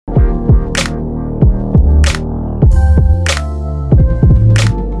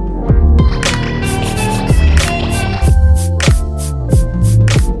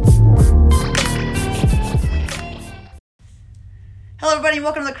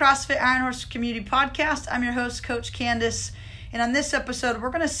CrossFit Iron Horse Community Podcast. I'm your host, Coach Candace. And on this episode,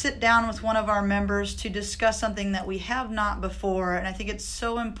 we're going to sit down with one of our members to discuss something that we have not before. And I think it's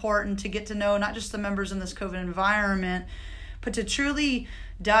so important to get to know not just the members in this COVID environment, but to truly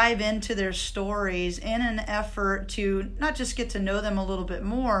dive into their stories in an effort to not just get to know them a little bit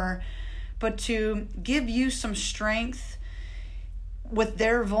more, but to give you some strength with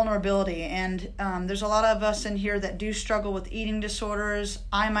their vulnerability. And there's a lot of us in here that do struggle with eating disorders.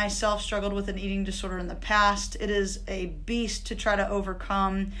 I myself struggled with an eating disorder in the past. It is a beast to try to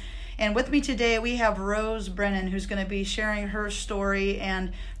overcome. And with me today, we have Rose Brennan, who's going to be sharing her story.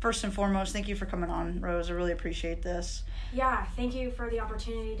 And first and foremost, thank you for coming on, Rose. I really appreciate this. Yeah, thank you for the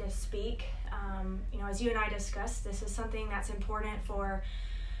opportunity to speak. As you and I discussed, this is something that's important for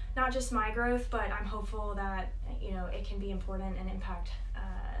not just my growth, but I'm hopeful that, it can be important and impact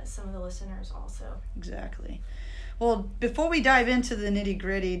some of the listeners also. Exactly. Well, before we dive into the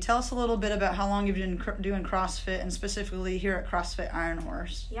nitty-gritty, tell us a little bit about how long you've been doing CrossFit, and specifically here at CrossFit Iron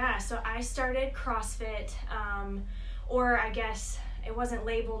Horse. Yeah, so I started CrossFit, or I guess it wasn't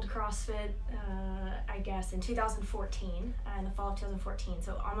labeled CrossFit, in 2014, in the fall of 2014,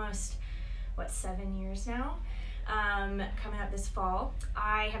 so almost, 7 years now. Coming up this fall.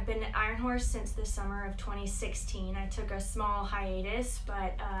 I have been at Iron Horse since the summer of 2016. I took a small hiatus,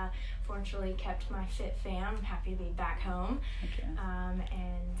 but fortunately kept my fit fam. I'm happy to be back home. Okay.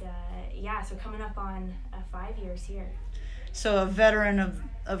 So coming up on 5 years here. So a veteran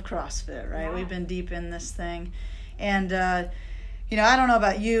of CrossFit, right? Yeah. We've been deep in this thing. And, I don't know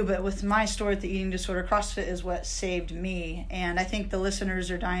about you, but with my story with the eating disorder, CrossFit is what saved me. And I think the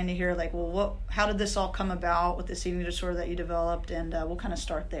listeners are dying to hear, how did this all come about with this eating disorder that you developed? And we'll kind of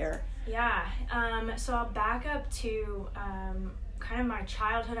start there. Yeah. So I'll back up to kind of my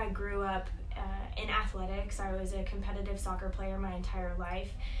childhood. I grew up in athletics. I was a competitive soccer player my entire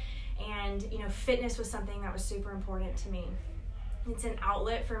life. And, fitness was something that was super important to me. It's an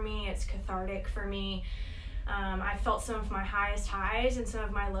outlet for me. It's cathartic for me. I felt some of my highest highs and some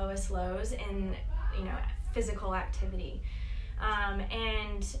of my lowest lows in, physical activity.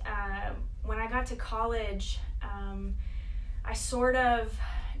 When I got to college, I sort of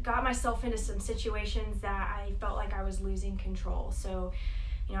got myself into some situations that I felt like I was losing control. So,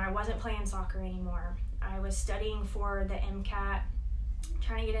 I wasn't playing soccer anymore. I was studying for the MCAT,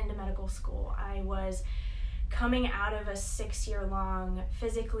 trying to get into medical school. I was coming out of a 6-year-long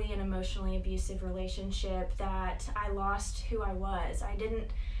physically and emotionally abusive relationship that I lost who I was. I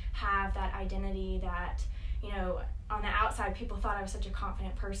didn't have that identity that, on the outside people thought I was such a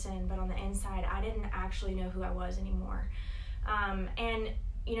confident person, but on the inside I didn't actually know who I was anymore.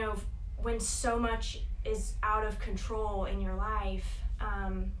 When so much is out of control in your life,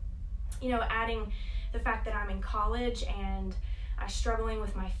 adding the fact that I'm in college and I'm struggling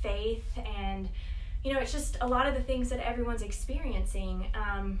with my faith and it's just a lot of the things that everyone's experiencing.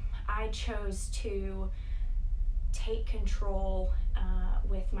 I chose to take control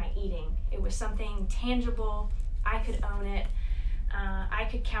with my eating. It was something tangible. I could own it. I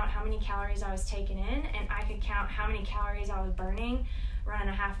could count how many calories I was taking in, and I could count how many calories I was burning running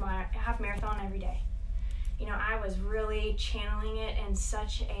a half marathon every day. I was really channeling it in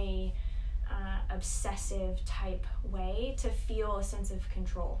such a obsessive type way to feel a sense of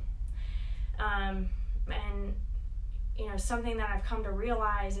control. Something that I've come to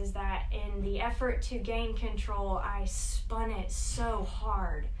realize is that in the effort to gain control, I spun it so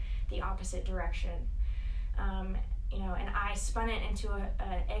hard the opposite direction. And I spun it into a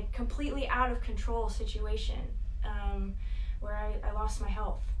completely out of control situation where I lost my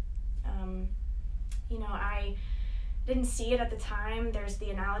health. I didn't see it at the time. There's the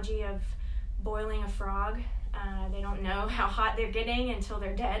analogy of boiling a frog. They don't know how hot they're getting until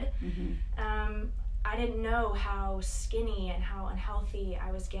they're dead. Mm-hmm. I didn't know how skinny and how unhealthy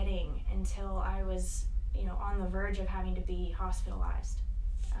I was getting until I was, on the verge of having to be hospitalized.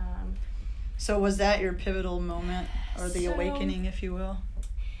 So was that your pivotal moment, or the awakening, if you will?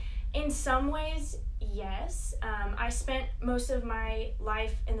 In some ways, yes. I spent most of my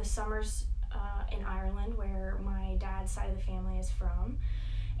life in the summers in Ireland, where my dad's side of the family is from.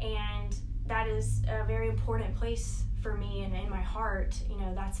 And that is a very important place for me, and in my heart,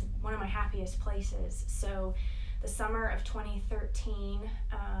 that's one of my happiest places. So the summer of 2013,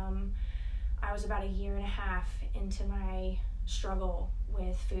 I was about 1.5 years into my struggle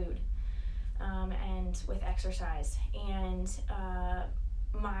with food and with exercise. And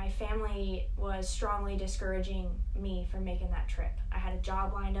my family was strongly discouraging me from making that trip. I had a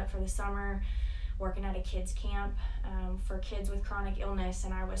job lined up for the summer, working at a kids camp for kids with chronic illness,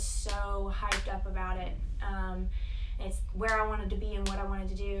 and I was so hyped up about it. and it's where I wanted to be and what I wanted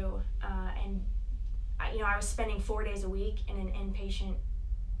to do. And I was spending 4 days a week in an inpatient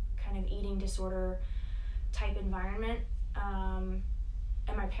kind of eating disorder type environment, and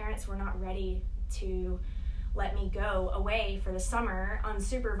my parents were not ready to let me go away for the summer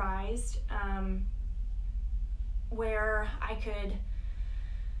unsupervised, where I could,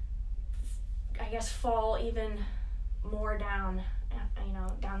 I guess, fall even more down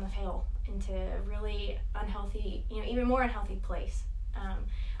the hill into a really unhealthy, even more unhealthy place.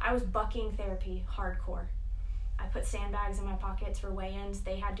 I was bucking therapy hardcore. I put sandbags in my pockets for weigh-ins.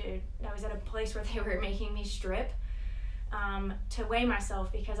 I was at a place where they were making me strip to weigh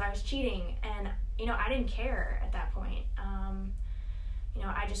myself because I was cheating. And, I didn't care at that point.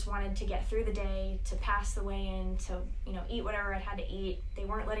 I just wanted to get through the day, to pass the weigh-in, to, eat whatever I had to eat. They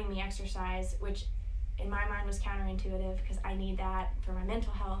weren't letting me exercise, which in my mind was counterintuitive because I need that for my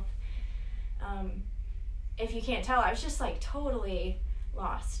mental health. If you can't tell, I was just like totally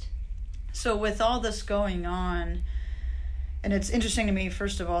lost. So with all this going on, and it's interesting to me,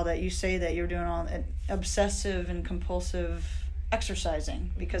 first of all, that you say that you're doing all obsessive and compulsive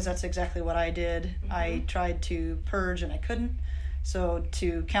exercising, because that's exactly what I did. Mm-hmm. I tried to purge and I couldn't. So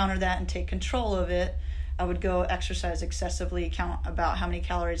to counter that and take control of it, I would go exercise excessively, count about how many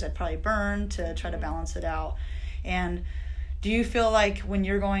calories I'd probably burn to try to balance it out. And do you feel like when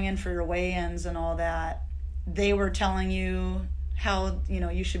you're going in for your weigh-ins and all that, they were telling you how,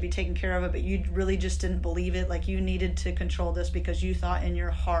 you should be taking care of it, but you really just didn't believe it? Like, you needed to control this because you thought in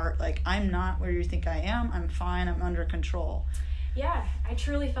your heart, like, I'm not where you think I am. I'm fine. I'm under control. Yeah, I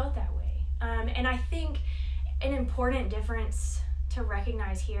truly felt that way. And I think an important difference to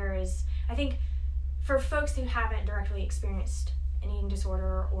recognize here is, I think for folks who haven't directly experienced an eating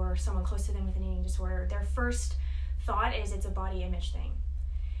disorder or someone close to them with an eating disorder, their first thought is it's a body image thing.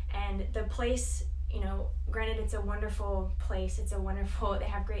 And the place, granted, it's a wonderful place. They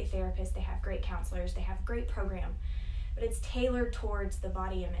have great therapists, they have great counselors, they have a great program, but it's tailored towards the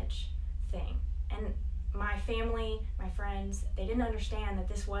body image thing. And my family, my friends, they didn't understand that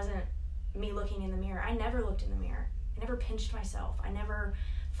this wasn't me looking in the mirror. I never looked in the mirror. I never pinched myself. I never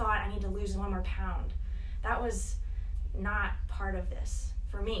thought I need to lose 1 more pound. That was not part of this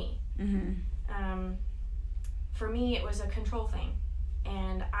for me. Mm-hmm. For me, it was a control thing.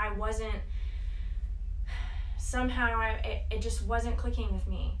 And I wasn't, somehow it just wasn't clicking with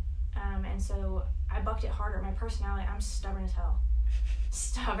me. And so I bucked it harder. My personality, I'm stubborn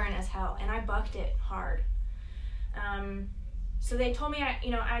as hell. And I bucked it hard. So they told me,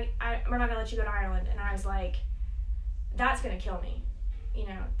 we're not going to let you go to Ireland. And I was like, that's going to kill me.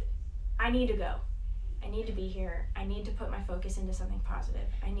 I need to go. I need to be here. I need to put my focus into something positive.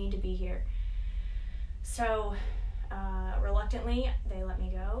 I need to be here. So reluctantly, they let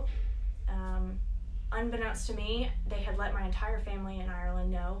me go. Unbeknownst to me, they had let my entire family in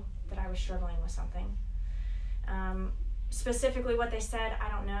Ireland know that I was struggling with something. Specifically what they said, I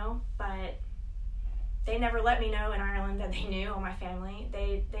don't know, but they never let me know in Ireland that they knew, all my family.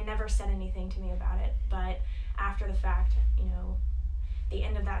 They never said anything to me about it, but after the fact, the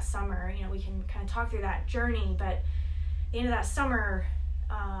end of that summer, we can kind of talk through that journey, but the end of that summer,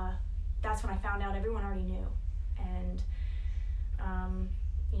 that's when I found out everyone already knew. And,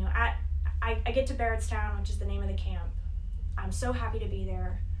 I get to Bairdstown, which is the name of the camp. I'm so happy to be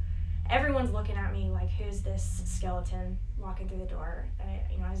there. Everyone's looking at me like, who's this skeleton walking through the door?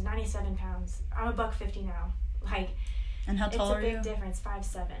 I was 97 pounds. I'm $150 now. And how tall are you? It's a big difference,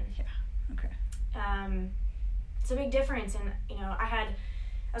 5'7". Yeah, okay. It's a big difference. And, I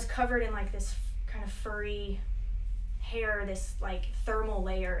was covered in this kind of furry hair, this thermal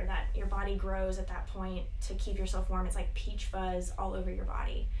layer that your body grows at that point to keep yourself warm. It's like peach fuzz all over your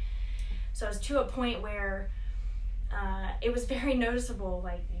body. So I was to a point where it was very noticeable,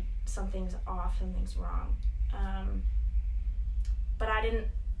 something's off, something's wrong. But I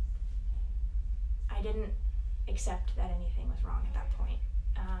didn't accept that anything was wrong at that point.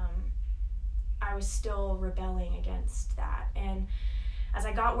 I was still rebelling against that. And as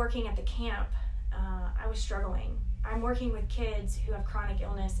I got working at the camp, I was struggling. I'm working with kids who have chronic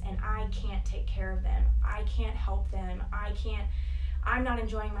illness, and I can't take care of them. I can't help them. I'm not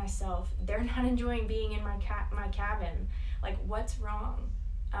enjoying myself. They're not enjoying being in my cabin. What's wrong?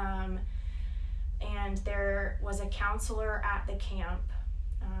 And there was a counselor at the camp,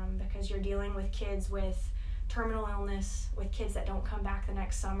 because you're dealing with kids with terminal illness, with kids that don't come back the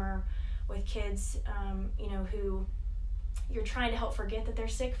next summer, with kids, who you're trying to help forget that they're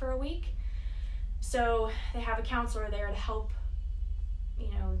sick for a week. So they have a counselor there to help,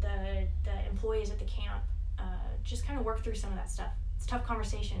 the employees at the camp just kind of work through some of that stuff. It's tough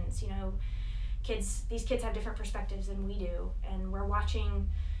conversations, these kids have different perspectives than we do, and we're watching,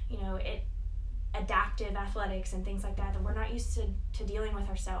 adaptive athletics and things like that we're not used to dealing with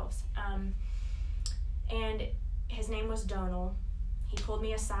ourselves. And his name was Donal. He pulled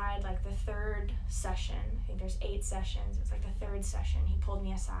me aside like the third session. I think there's 8 sessions. It was like the third session. He pulled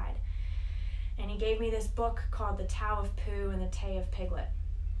me aside, and he gave me this book called The Tao of Pooh and the Tay of Piglet.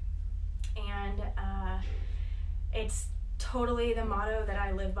 And it's totally the motto that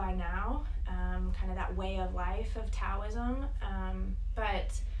I live by now, kind of that way of life of Taoism.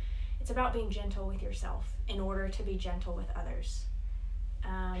 But it's about being gentle with yourself in order to be gentle with others.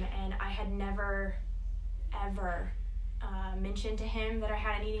 And I had never, ever mentioned to him that I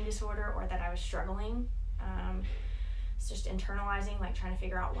had an eating disorder or that I was struggling. It's just internalizing, like trying to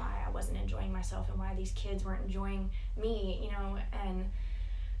figure out why I wasn't enjoying myself and why these kids weren't enjoying me, and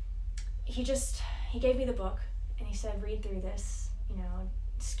he gave me the book and he said, read through this,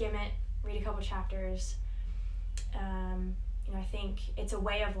 skim it, read a couple chapters. I think it's a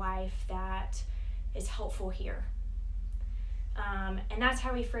way of life that is helpful here. And that's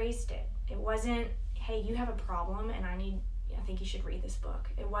how he phrased it. It wasn't, hey, you have a problem and I think you should read this book.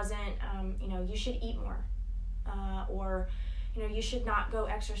 It wasn't, you should eat more. Or, you should not go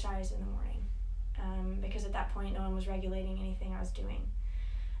exercise in the morning. Because at that point, no one was regulating anything I was doing.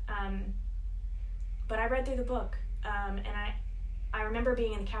 But I read through the book. And I remember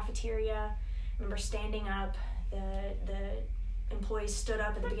being in the cafeteria. I remember standing up. The employees stood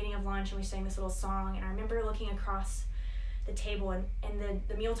up at the beginning of lunch and we sang this little song. And I remember looking across the table, and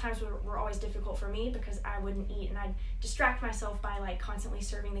the meal times were always difficult for me because I wouldn't eat, and I'd distract myself by like constantly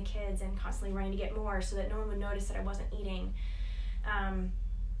serving the kids and constantly running to get more so that no one would notice that I wasn't eating.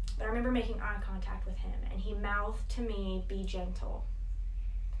 But I remember making eye contact with him, and he mouthed to me, be gentle.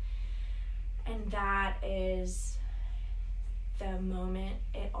 And that is the moment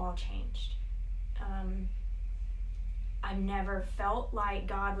it all changed. I've never felt like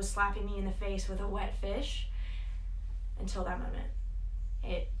God was slapping me in the face with a wet fish until that moment.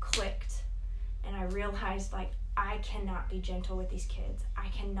 It clicked, and I realized, like, I cannot be gentle with these kids. I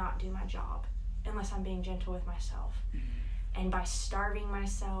cannot do my job unless I'm being gentle with myself. And by starving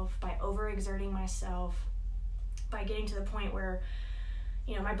myself, by overexerting myself, by getting to the point where,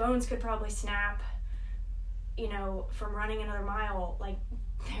 my bones could probably snap, from running another mile, like,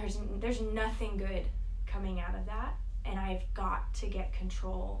 there's nothing good coming out of that, and I've got to get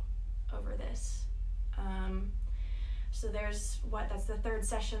control over this. So that's the third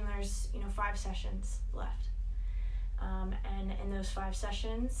session. There's, 5 sessions left. And in those 5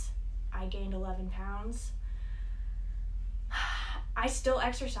 sessions, I gained 11 pounds. I still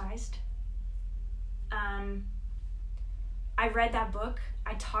exercised. I read that book.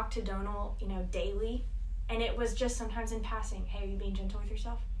 I talked to Donal, daily. And it was just sometimes in passing. Hey, are you being gentle with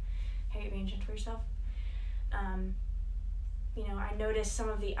yourself? Hey, are you being gentle with yourself? I noticed some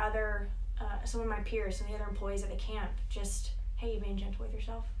of my peers, some of the other employees at the camp, just, hey, you being gentle with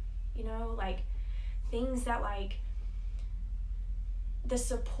yourself? Things that, the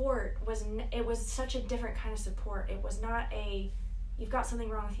support it was such a different kind of support. It was not you've got something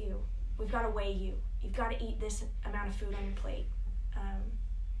wrong with you. We've got to weigh you. You've got to eat this amount of food on your plate.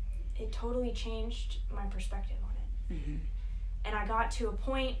 It totally changed my perspective on it. Mm-hmm. And I got to a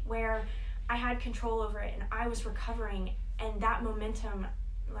point where I had control over it, and I was recovering, and that momentum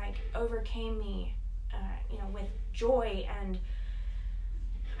overcame me, with joy, and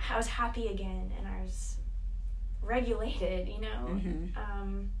I was happy again, and I was regulated,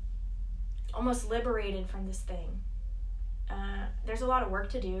 mm-hmm. Almost liberated from this thing. There's a lot of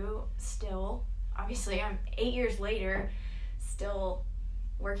work to do still. Obviously, I'm 8 years later, still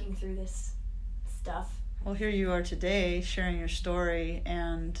working through this stuff. Well, here you are today sharing your story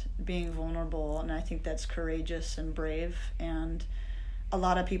and being vulnerable, and I think that's courageous and brave, and a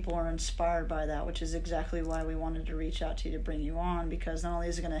lot of people are inspired by that, which is exactly why we wanted to reach out to you to bring you on, because not only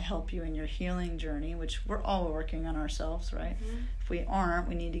is it going to help you in your healing journey, which we're all working on ourselves, right? Mm-hmm. If we aren't,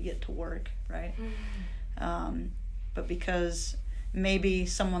 we need to get to work, right? Mm-hmm. But because maybe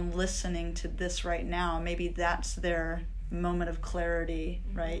someone listening to this right now, maybe that's their moment of clarity,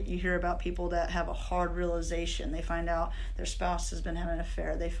 right? You hear about people that have a hard realization. They find out their spouse has been having an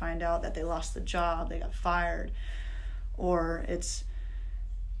affair. They find out that they lost the job, they got fired, or it's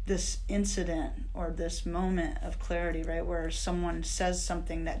this incident or this moment of clarity, right, where someone says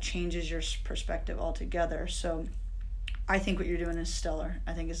something that changes your perspective altogether. So I think what you're doing is stellar.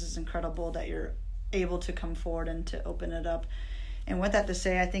 I think this is incredible that you're able to come forward and to open it up. And with that to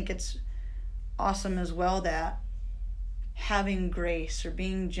say, I think it's awesome as well that having grace or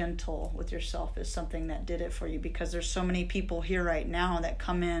being gentle with yourself is something that did it for you, because there's so many people here right now that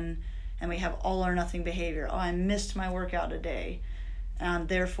come in and we have all or nothing behavior. Oh, I missed my workout today, and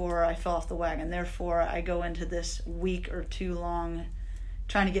therefore I fell off the wagon. Therefore I go into this week or two long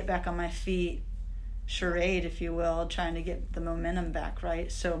trying to get back on my feet, charade, if you will, trying to get the momentum back,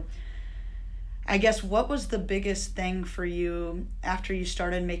 right? So I guess what was the biggest thing for you after you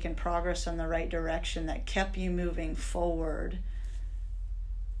started making progress in the right direction that kept you moving forward?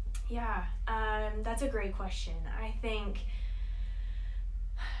 Yeah, that's a great question. I think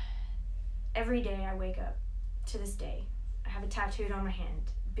every day I wake up to this day, I have it tattooed on my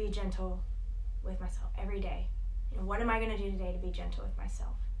hand, be gentle with myself every day. You know, what am I going to do today to be gentle with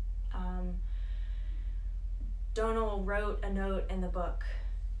myself? Donal wrote a note in the book,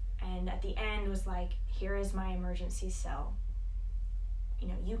 and at the end was like, here is my emergency cell. You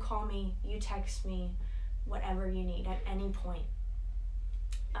know, you call me, you text me, whatever you need at any point.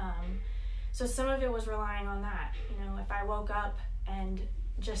 So some of it was relying on that. You know, if I woke up and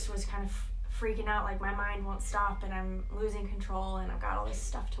just was kind of freaking out, like my mind won't stop and I'm losing control and I've got all this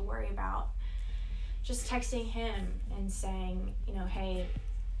stuff to worry about, just texting him and saying, you know, hey,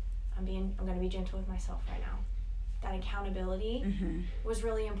 I'm going to be gentle with myself right now. That accountability was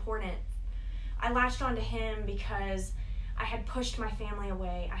really important. I latched onto him because I had pushed my family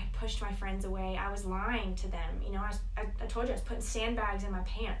away. I had pushed my friends away. I was lying to them. You know, I told you I was putting sandbags in my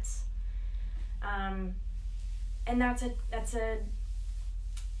pants. And that's a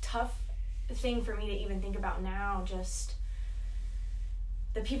tough thing for me to even think about now. Just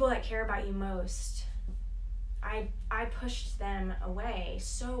the people that care about you most, I pushed them away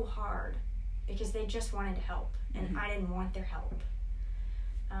so hard because they just wanted to help, and I didn't want their help.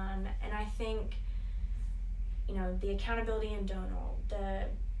 And I think, you know, the accountability in Donal, the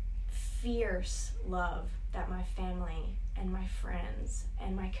fierce love that my family and my friends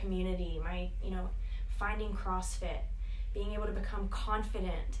and my community, you know, finding CrossFit, being able to become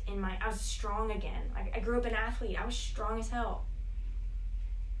confident I was strong again. I grew up an athlete. I was strong as hell.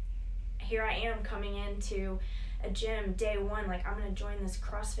 Here I am coming into a gym day one, like I'm going to join this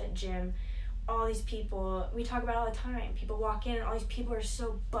CrossFit gym. All these people, we talk about it all the time. People walk in and all these people are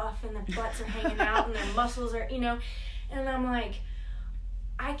so buff and their butts are hanging out and their muscles are, you know, and I'm like,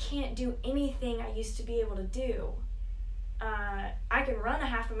 I can't do anything I used to be able to do. I can run a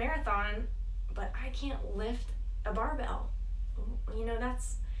half a marathon, but I can't lift a barbell. You know,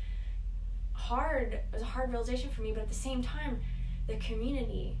 that's hard. It was a hard realization for me, but at the same time, the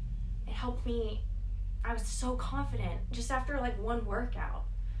community, it helped me. I was so confident just after like one workout.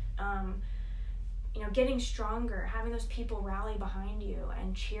 You know, getting stronger, having those people rally behind you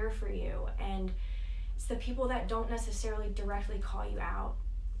and cheer for you. And it's the people that don't necessarily directly call you out,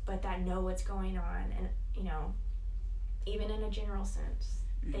 but that know what's going on. And, you know, even in a general sense,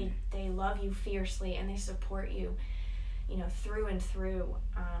 they love you fiercely and they support you, you know, through and through,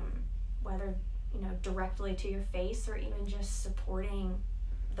 whether, you know, directly to your face or even just supporting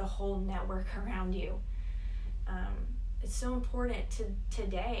the whole network around you. It's so important to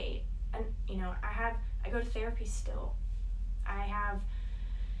today. And, you know, I go to therapy still. I have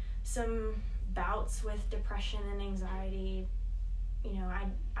some bouts with depression and anxiety. You know,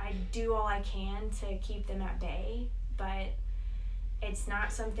 I do all I can to keep them at bay, but it's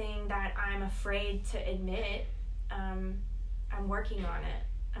not something that I'm afraid to admit. I'm working on it.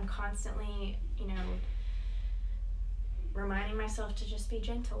 I'm constantly, you know, reminding myself to just be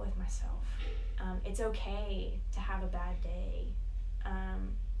gentle with myself. It's okay to have a bad day.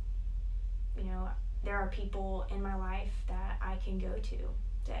 You know, there are people in my life that I can go to,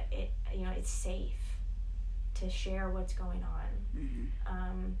 that you know, it's safe to share what's going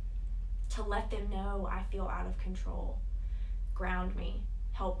on. To let them know I feel out of control. Ground me,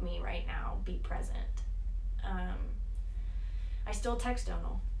 help me right now, be present. I still text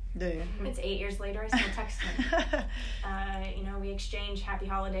Donal. Do you? It's 8 years later, I still text him. You know, we exchange happy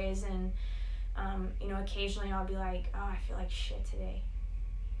holidays, and you know, occasionally I'll be like, oh, I feel like shit today.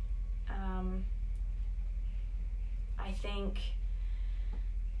 I think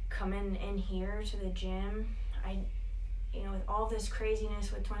coming in here to the gym, you know, with all this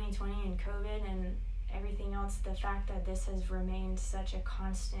craziness with 2020 and COVID and everything else, the fact that this has remained such a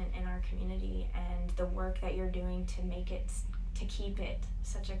constant in our community, and the work that you're doing to keep it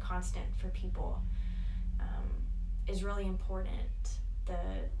such a constant for people, is really important.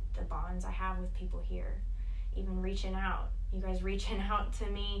 The bonds I have with people here, even reaching out, you guys reaching out to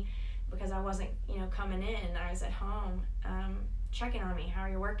me because I wasn't, you know, coming in, I was at home, checking on me. How are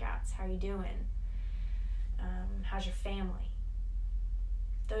your workouts? How are you doing? How's your family?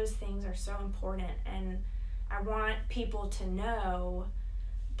 Those things are so important, and I want people to know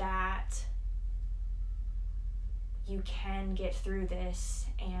that you can get through this,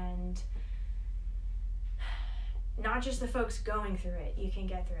 and not just the folks going through it, you can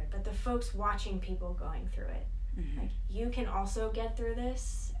get through it, but the folks watching people going through it. Like, you can also get through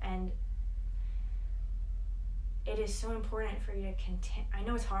this, and it is so important for you to continue. I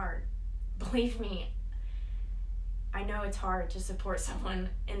know it's hard. Believe me, I know it's hard to support someone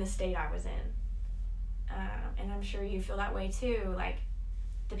in the state I was in. And I'm sure you feel that way too. Like,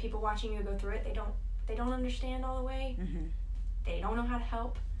 the people watching you go through it, they don't understand all the way. They don't know how to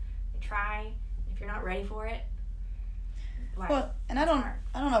help. They try. If you're not ready for it, well, and I don't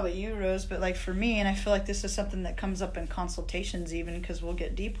know about you, Rose, but like for me, and I feel like this is something that comes up in consultations even, because we'll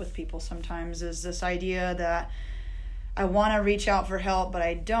get deep with people sometimes, is this idea that I want to reach out for help, but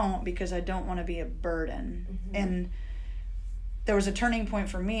I don't, because I don't want to be a burden. And there was a turning point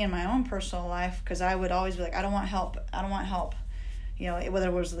for me in my own personal life, because I would always be like, I don't want help. You know, whether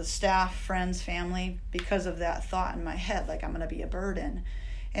it was the staff, friends, family, because of that thought in my head, like, I'm going to be a burden.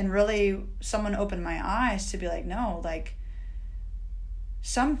 And really, someone opened my eyes to be like, no, like,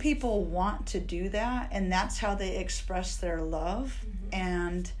 some people want to do that, and that's how they express their love.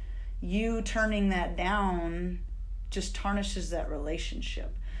 And you turning that down just tarnishes that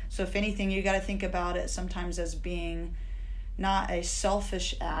relationship. So if anything, you got to think about it sometimes as being not a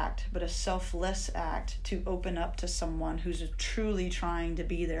selfish act, but a selfless act to open up to someone who's truly trying to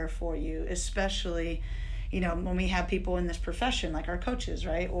be there for you, especially, you know, when we have people in this profession, like our coaches,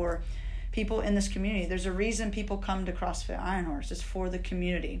 right? Or people in this community. There's a reason people come to CrossFit Iron Horse. It's for the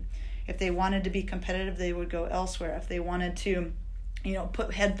community. If they wanted to be competitive, they would go elsewhere. If they wanted to, you know,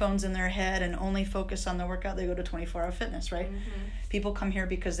 put headphones in their head and only focus on the workout, they go to 24-Hour Fitness, right? People come here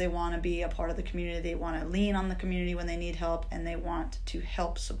because they want to be a part of the community. They want to lean on the community when they need help, and they want to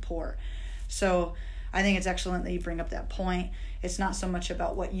help support. So I think it's excellent that you bring up that point. It's not so much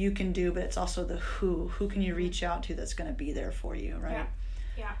about what you can do, but it's also the who. Who can you reach out to that's going to be there for you, right?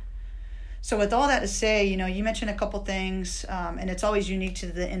 Yeah. So with all that to say, you know, you mentioned a couple things, and it's always unique to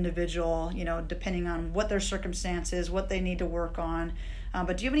the individual, you know, depending on what their circumstances, what they need to work on.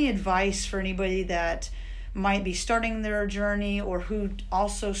 But do you have any advice for anybody that might be starting their journey, or who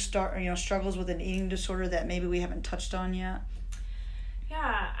also struggles with an eating disorder that maybe we haven't touched on yet?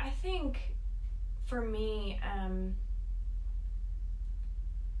 Yeah, I think for me,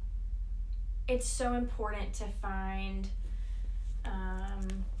 it's so important to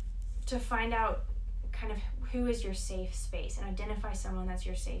find out kind of who is your safe space, and identify someone that's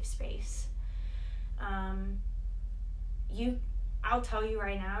your safe space. I'll tell you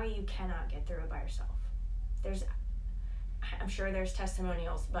right now, you cannot get through it by yourself. I'm sure there's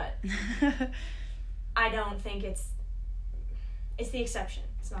testimonials, but I don't think it's the exception.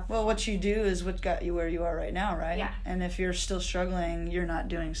 It's not. Well, what you do is what got you where you are right now, right? Yeah. And if you're still struggling, you're not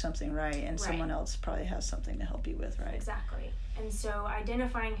doing something right, and someone else probably has something to help you with, right? Exactly. And so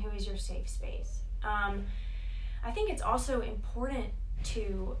identifying who is your safe space. I think it's also important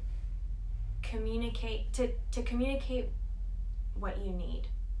to communicate to communicate what you need.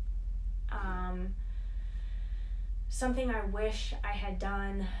 Something I wish I had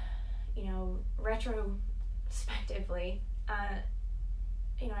done, you know, retrospectively.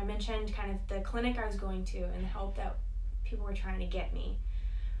 You know, I mentioned kind of the clinic I was going to, and the help that people were trying to get me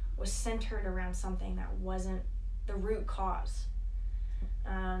was centered around something that wasn't the root cause.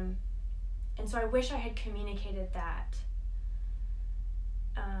 And so I wish I had communicated that.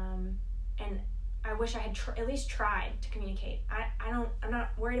 And I wish I had at least tried to communicate. I'm not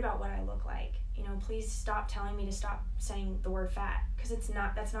worried about what I look like. You know, please stop telling me to stop saying the word fat, because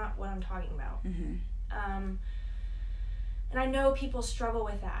that's not what I'm talking about. And I know people struggle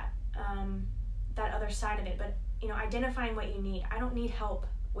with that other side of it, but, you know, identifying what you need. I don't need help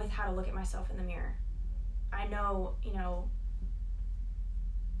with how to look at myself in the mirror. I know, you know,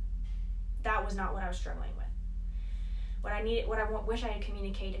 that was not what I was struggling with. What I wish I had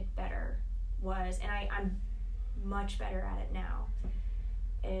communicated better was, and I'm much better at it now,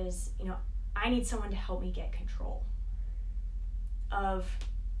 is, you know, I need someone to help me get control of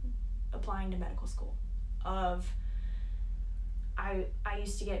applying to medical school, of I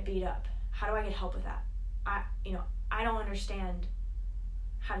used to get beat up. How do I get help with that? I don't understand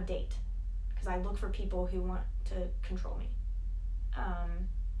how to date, because I look for people who want to control me.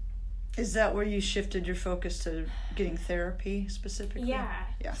 Is that where you shifted your focus to getting therapy specifically? Yeah.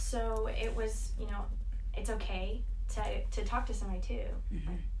 So it was, you know, it's okay to talk to somebody too.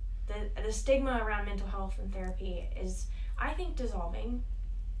 The stigma around mental health and therapy is, I think, dissolving.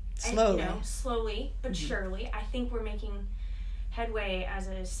 Slowly. Slowly but surely. I think we're making headway as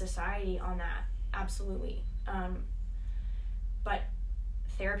a society on that. Absolutely. But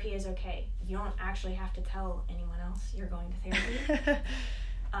therapy is okay. You don't actually have to tell anyone else you're going to therapy.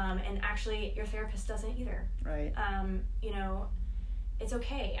 And actually, your therapist doesn't either. Right. It's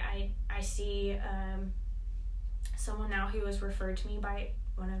okay. I see someone now who was referred to me by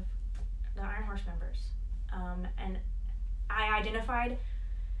one of the Iron Horse members. And I identified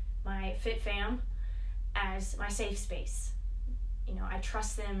my Fit Fam as my safe space. I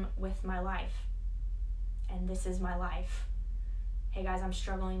trust them with my life. And this is my life. Hey guys, I'm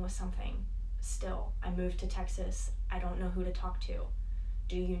struggling with something still. I moved to Texas. I don't know who to talk to.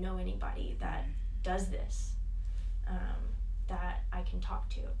 Do you know anybody that does this, that I can talk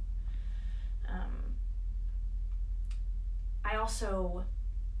to? I also,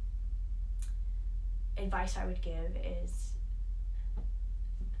 advice I would give is,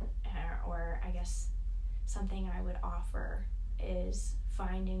 or I guess something I would offer is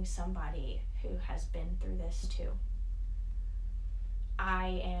finding somebody who has been through this too.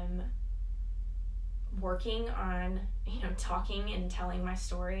 I am working on, talking and telling my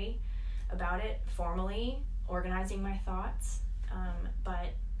story about it formally, organizing my thoughts,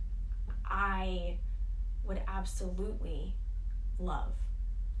 but I would absolutely love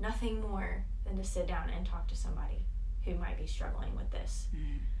nothing more than to sit down and talk to somebody who might be struggling with this.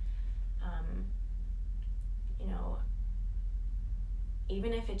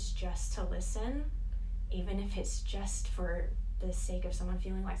 Even if it's just to listen, even if it's just for the sake of someone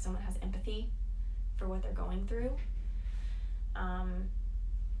feeling like someone has empathy for what they're going through, I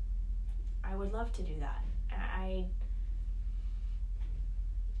would love to do that.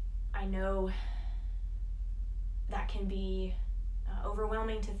 I know that can be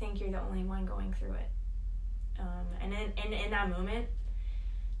overwhelming to think you're the only one going through it. And in that moment,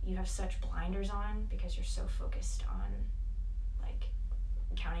 you have such blinders on because you're so focused on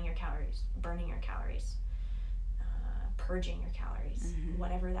counting your calories, burning your calories, purging your calories,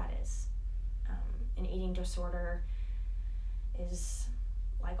 whatever that is. An eating disorder is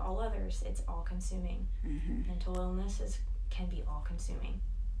like all others. It's all-consuming. Mental illness can be all-consuming.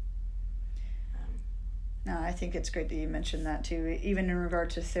 No, I think it's great that you mentioned that too, even in regard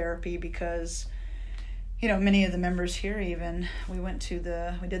to therapy, because many of the members here, even we did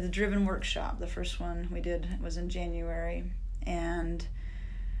the Driven workshop. The first one we did was in January, and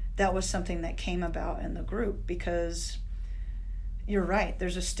that was something that came about in the group because you're right,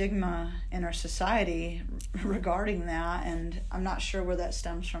 there's a stigma in our society regarding that, and I'm not sure where that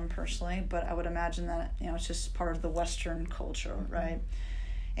stems from personally, but I would imagine that it's just part of the Western culture, right?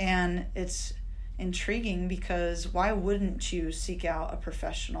 And it's intriguing because why wouldn't you seek out a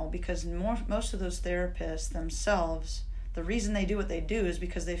professional? Because most of those therapists themselves, the reason they do what they do is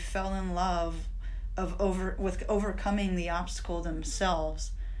because they fell in love with overcoming the obstacle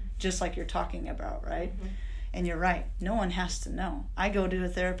themselves, just like you're talking about, right? And you're right, no one has to know. I go to a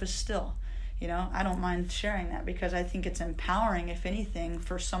therapist still. I don't mind sharing that because I think it's empowering, if anything,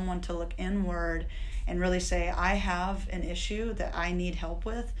 for someone to look inward and really say, I have an issue that I need help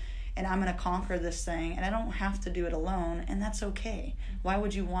with, and I'm going to conquer this thing, and I don't have to do it alone, and that's okay. Why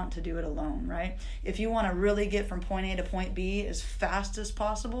would you want to do it alone, right? If you want to really get from point A to point B as fast as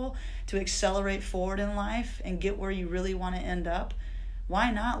possible to accelerate forward in life and get where you really want to end up, why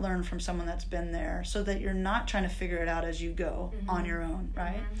not learn from someone that's been there so that you're not trying to figure it out as you go on your own,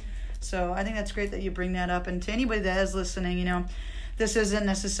 right? So I think that's great that you bring that up. And to anybody that is listening, this isn't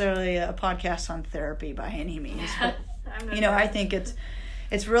necessarily a podcast on therapy by any means, but I think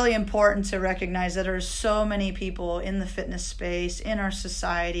it's really important to recognize that there's so many people in the fitness space, in our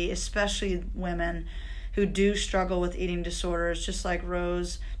society, especially women, who do struggle with eating disorders, just like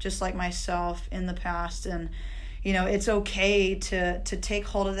Rose, just like myself in the past. And it's okay to take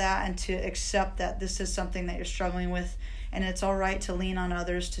hold of that and to accept that this is something that you're struggling with, and it's all right to lean on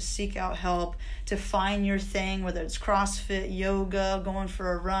others, to seek out help, to find your thing, whether it's CrossFit, yoga, going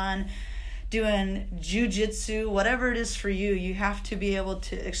for a run, doing jiu-jitsu, whatever it is for you. You have to be able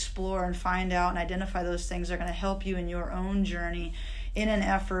to explore and find out and identify those things that are going to help you in your own journey in an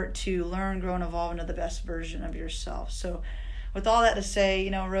effort to learn, grow, and evolve into the best version of yourself. So with all that to say,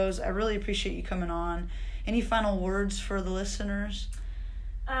 Rose, I really appreciate you coming on. Any final words for the listeners?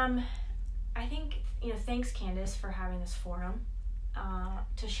 I think, thanks, Candace, for having this forum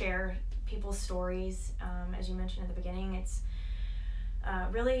to share people's stories. As you mentioned at the beginning, it's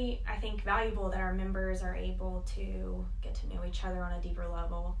really, I think, valuable that our members are able to get to know each other on a deeper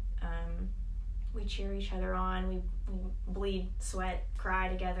level. We cheer each other on. We bleed, sweat, cry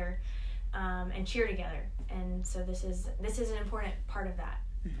together, and cheer together. And so this is an important part of that.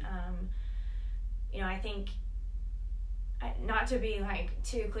 I think, not to be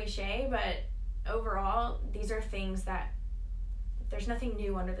too cliche, but overall, these are things that there's nothing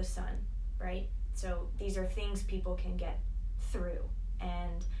new under the sun, right? So these are things people can get through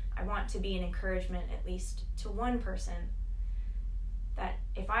And I want to be an encouragement, at least to one person, that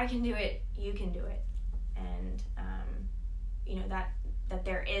if I can do it, you can do it. And, that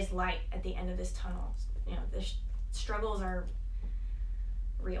there is light at the end of this tunnel. The struggles are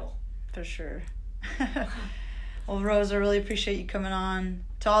real. For sure. Well, Rose, I really appreciate you coming on.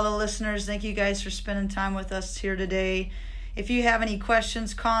 To all the listeners, thank you guys for spending time with us here today. If you have any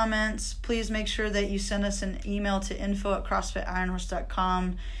questions, comments, please make sure that you send us an email to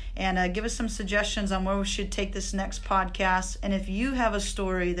info@crossfitironhorse.com and give us some suggestions on where we should take this next podcast. And if you have a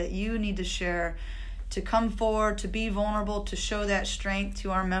story that you need to share, to come forward, to be vulnerable, to show that strength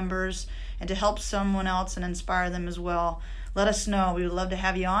to our members, and to help someone else and inspire them as well, let us know. We would love to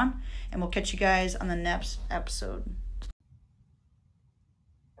have you on, and we'll catch you guys on the next episode.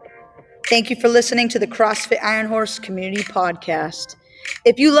 Thank you for listening to the CrossFit Iron Horse Community Podcast.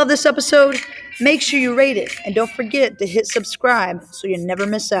 If you love this episode, make sure you rate it, and don't forget to hit subscribe so you never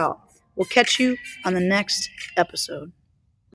miss out. We'll catch you on the next episode.